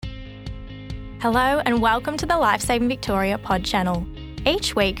Hello and welcome to the Lifesaving Victoria pod channel.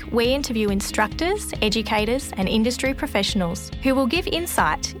 Each week, we interview instructors, educators and industry professionals who will give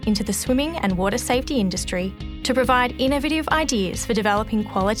insight into the swimming and water safety industry to provide innovative ideas for developing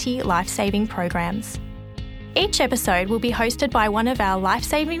quality lifesaving programs. Each episode will be hosted by one of our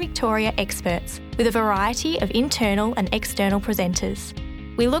Lifesaving Victoria experts with a variety of internal and external presenters.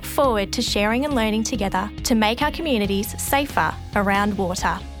 We look forward to sharing and learning together to make our communities safer around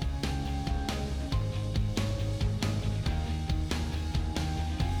water.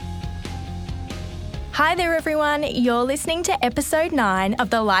 Hi there everyone, you're listening to episode 9 of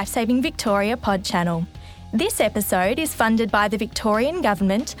the Lifesaving Victoria pod channel. This episode is funded by the Victorian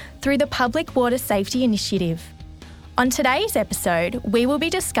Government through the Public Water Safety Initiative. On today's episode, we will be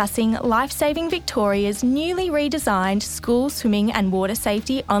discussing Lifesaving Victoria's newly redesigned school swimming and water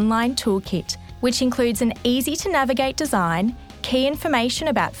safety online toolkit, which includes an easy-to-navigate design, key information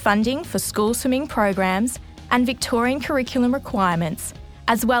about funding for school swimming programs and Victorian curriculum requirements,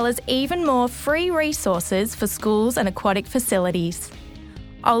 as well as even more free resources for schools and aquatic facilities.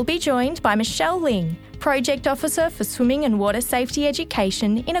 I'll be joined by Michelle Ling, Project Officer for Swimming and Water Safety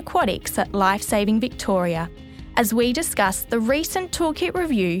Education in Aquatics at Lifesaving Victoria, as we discuss the recent toolkit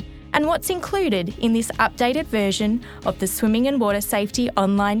review and what's included in this updated version of the Swimming and Water Safety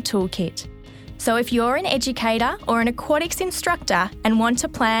online toolkit. So if you're an educator or an aquatics instructor and want to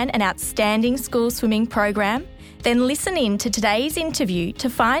plan an outstanding school swimming program, then listen in to today's interview to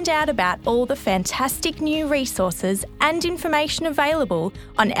find out about all the fantastic new resources and information available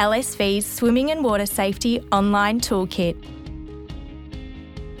on LSV's Swimming and Water Safety online toolkit.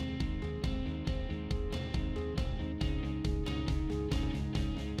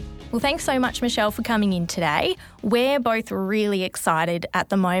 Well, thanks so much, Michelle, for coming in today. We're both really excited at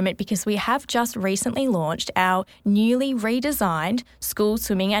the moment because we have just recently launched our newly redesigned School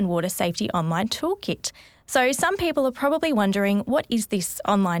Swimming and Water Safety online toolkit. So some people are probably wondering, what is this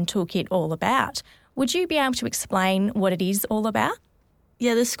online toolkit all about? Would you be able to explain what it is all about?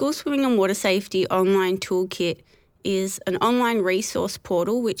 Yeah, the School Swimming and Water Safety online toolkit is an online resource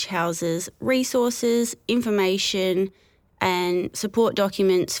portal which houses resources, information and support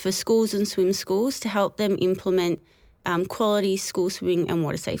documents for schools and swim schools to help them implement quality school swimming and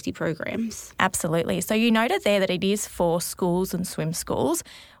water safety programs. Absolutely. So you noted there that it is for schools and swim schools.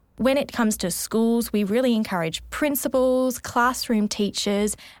 When it comes to schools, we really encourage principals, classroom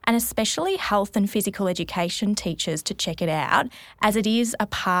teachers, and especially health and physical education teachers to check it out, as it is a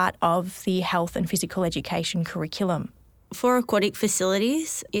part of the health and physical education curriculum. For aquatic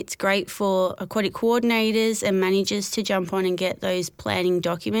facilities, it's great for aquatic coordinators and managers to jump on and get those planning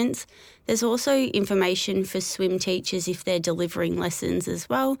documents. There's also information for swim teachers if they're delivering lessons as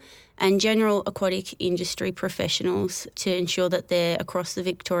well, and general aquatic industry professionals to ensure that they're across the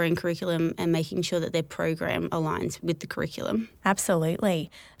Victorian curriculum and making sure that their program aligns with the curriculum. Absolutely.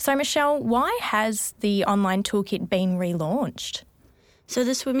 So, Michelle, why has the online toolkit been relaunched? So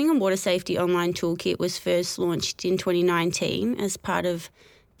the Swimming and Water Safety online toolkit was first launched in 2019 as part of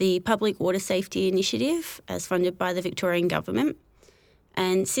the Public Water Safety Initiative as funded by the Victorian Government.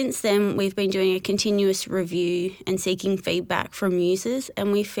 And since then, we've been doing a continuous review and seeking feedback from users,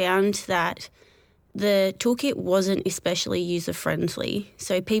 and we found that the toolkit wasn't especially user-friendly,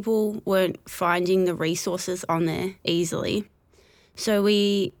 so people weren't finding the resources on there easily. So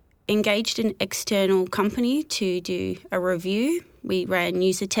we engaged an external company to do a review. We ran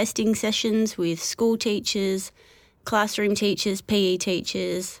user testing sessions with school teachers, classroom teachers, PE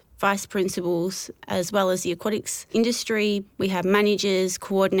teachers, vice principals, as well as the aquatics industry. We have managers,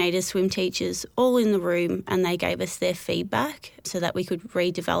 coordinators, swim teachers all in the room, and they gave us their feedback so that we could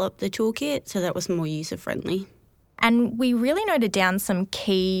redevelop the toolkit so that it was more user-friendly. And we really noted down some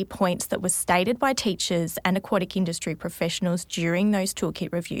key points that were stated by teachers and aquatic industry professionals during those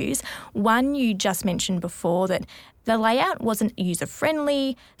toolkit reviews. One you just mentioned before, that the layout wasn't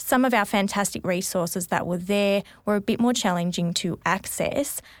user-friendly. Some of our fantastic resources that were there were a bit more challenging to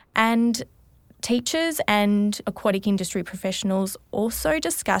access. And teachers and aquatic industry professionals also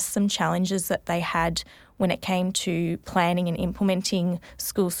discussed some challenges that they had when it came to planning and implementing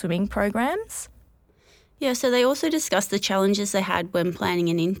school swimming programs. Yeah, so they also discussed the challenges they had when planning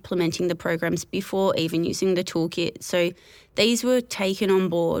and implementing the programs before even using the toolkit. So these were taken on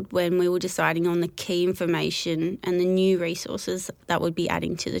board when we were deciding on the key information and the new resources that would be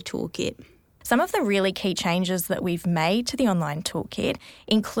adding to the toolkit. Some of the really key changes that we've made to the online toolkit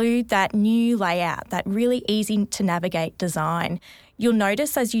include that new layout, that really easy to navigate design. You'll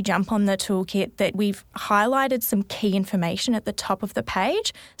notice as you jump on the toolkit that we've highlighted some key information at the top of the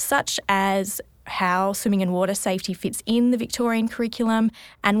page, such as how swimming and water safety fits in the Victorian curriculum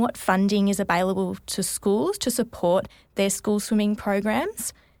and what funding is available to schools to support their school swimming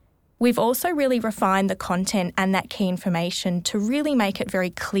programs. We've also really refined the content and that key information to really make it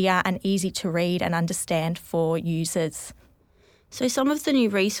very clear and easy to read and understand for users. So some of the new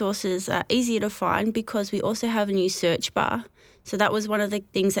resources are easier to find because we also have a new search bar. So that was one of the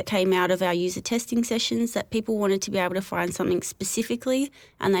things that came out of our user testing sessions, that people wanted to be able to find something specifically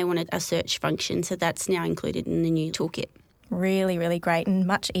and they wanted a search function. So that's now included in the new toolkit. Really, really great and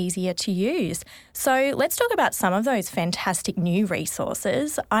much easier to use. So let's talk about some of those fantastic new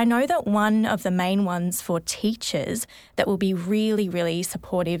resources. I know that one of the main ones for teachers that will be really, really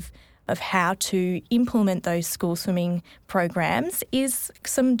supportive of how to implement those school swimming programs is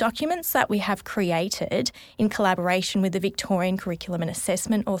some documents that we have created in collaboration with the Victorian Curriculum and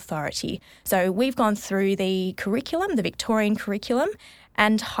Assessment Authority. So we've gone through the curriculum, the Victorian curriculum,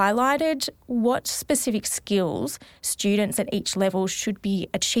 and highlighted what specific skills students at each level should be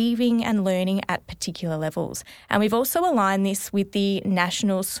achieving and learning at particular levels. And we've also aligned this with the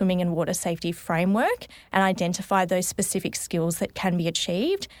National Swimming and Water Safety Framework and identified those specific skills that can be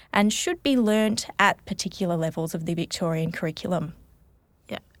achieved and should be learnt at particular levels of the Victorian curriculum.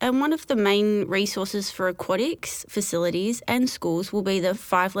 Yeah, and one of the main resources for aquatics, facilities and schools will be the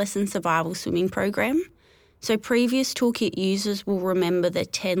 5-lesson survival swimming program. So previous toolkit users will remember the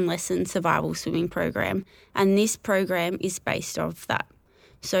 10-lesson survival swimming program, and this program is based off that.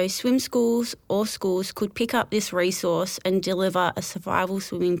 So swim schools or schools could pick up this resource and deliver a survival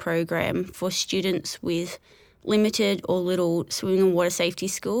swimming program for students with limited or little swimming and water safety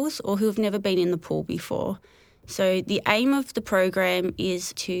skills or who have never been in the pool before. So the aim of the program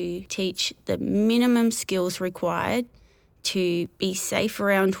is to teach the minimum skills required to be safe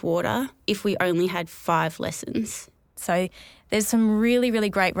around water if we only had 5 lessons. So there's some really, really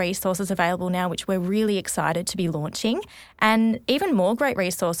great resources available now, which we're really excited to be launching. And even more great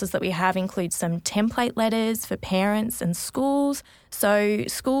resources that we have include some template letters for parents and schools. So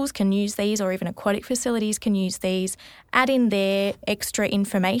schools can use these, or even aquatic facilities can use these, add in their extra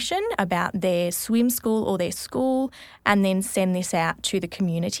information about their swim school or their school, and then send this out to the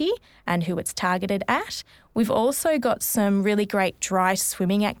community and who it's targeted at. We've also got some really great dry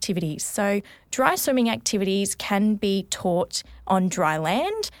swimming activities. So dry swimming activities can be taught on dry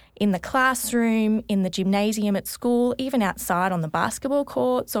land, in the classroom, in the gymnasium at school, even outside on the basketball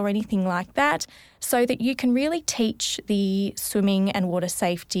courts or anything like that, so that you can really teach the swimming and water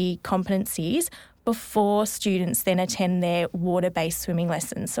safety competencies before students then attend their water-based swimming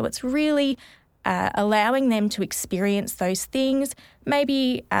lessons. So it's really allowing them to experience those things,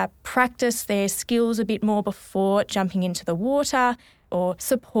 maybe practice their skills a bit more before jumping into the water, or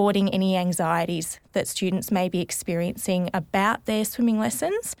supporting any anxieties that students may be experiencing about their swimming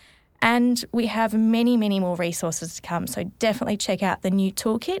lessons. And we have many, many more resources to come, so definitely check out the new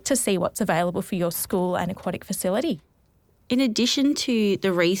toolkit to see what's available for your school and aquatic facility. In addition to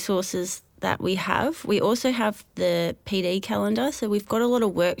the resources that we also have the PD calendar. So we've got a lot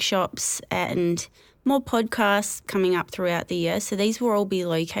of workshops and more podcasts coming up throughout the year. So these will all be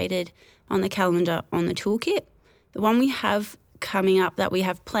located on the calendar on the toolkit. The one we have coming up that we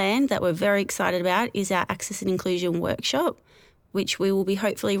have planned that we're very excited about is our Access and Inclusion workshop, which we will be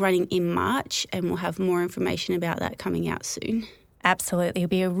hopefully running in March, and we'll have more information about that coming out soon. Absolutely. It'll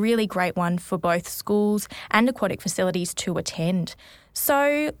be a really great one for both schools and aquatic facilities to attend.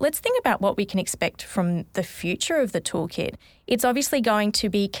 So let's think about what we can expect from the future of the toolkit. It's obviously going to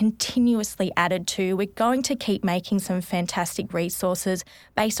be continuously added to. We're going to keep making some fantastic resources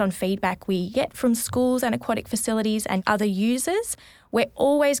based on feedback we get from schools and aquatic facilities and other users. We're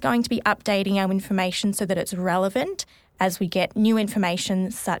always going to be updating our information so that it's relevant as we get new information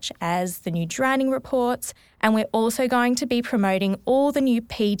such as the new drowning reports, and we're also going to be promoting all the new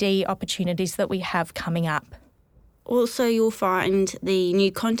PD opportunities that we have coming up. Also, you'll find the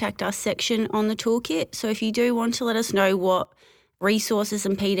new Contact Us section on the toolkit. So if you do want to let us know what resources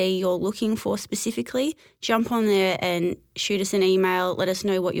and PD you're looking for specifically, jump on there and shoot us an email, let us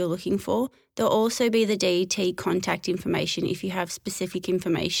know what you're looking for. There'll also be the DET contact information if you have specific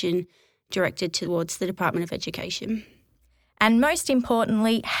information directed towards the Department of Education. And most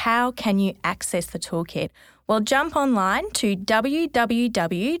importantly, how can you access the toolkit? Well, jump online to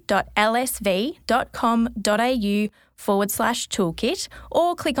www.lsv.com.au/toolkit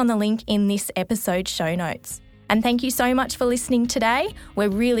or click on the link in this episode show notes. And thank you so much for listening today. We're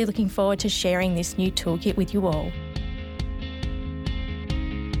really looking forward to sharing this new toolkit with you all.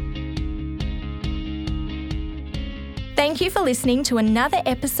 Thank you for listening to another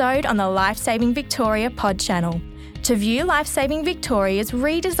episode on the Lifesaving Victoria pod channel. To view Lifesaving Victoria's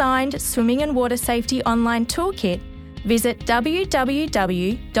redesigned swimming and water safety online toolkit, visit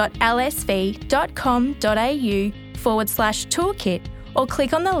www.lsv.com.au/toolkit or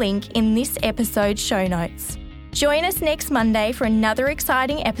click on the link in this episode's show notes. Join us next Monday for another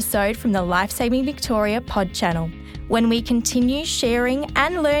exciting episode from the Lifesaving Victoria pod channel, when we continue sharing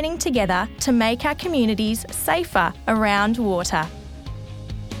and learning together to make our communities safer around water.